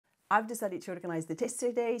I've decided to organize the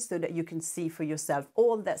History Day so that you can see for yourself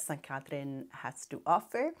all that St. Catherine has to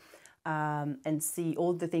offer, and see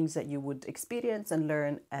all the things that you would experience and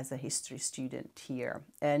learn as a history student here.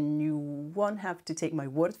 And you won't have to take my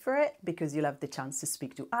word for it, because you'll have the chance to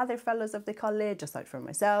speak to other fellows of the college, aside from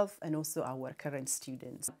myself, and also our current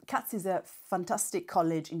students. CATS is a fantastic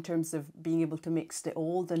college in terms of being able to mix the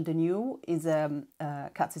old and the new.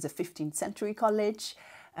 CATS is a 15th century college.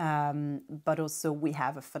 But also we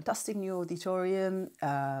have a fantastic new auditorium,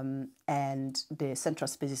 and the central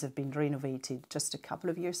spaces have been renovated just a couple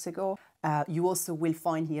of years ago. You also will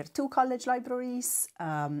find here 2 college libraries,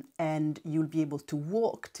 and you'll be able to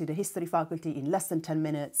walk to the history faculty in less than 10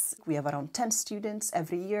 minutes. We have around 10 students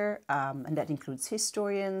every year, and that includes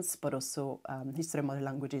historians, but also history and modern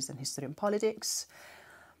languages and history and politics.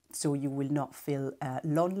 So you will not feel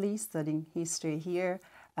lonely studying history here.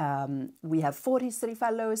 We have 4 history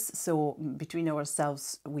fellows, so between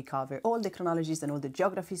ourselves we cover all the chronologies and all the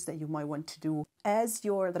geographies that you might want to do. As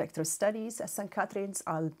your director of studies at St. Catherine's,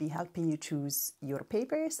 I'll be helping you choose your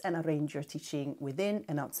papers and arrange your teaching within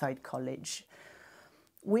and outside college.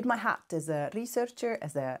 With my hat as a researcher,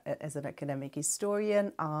 as an academic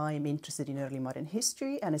historian, I'm interested in early modern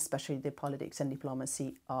history, and especially the politics and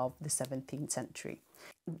diplomacy of the 17th century.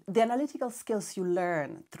 The analytical skills you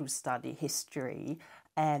learn through study history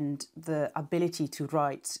and the ability to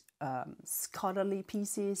write scholarly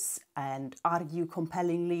pieces and argue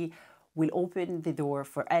compellingly will open the door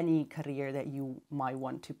for any career that you might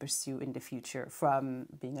want to pursue in the future, from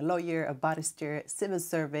being a lawyer, a barrister, civil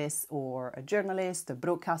service, or a journalist, a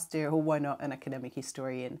broadcaster, or why not an academic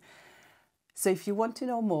historian. So if you want to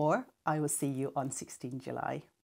know more, I will see you on 16 July.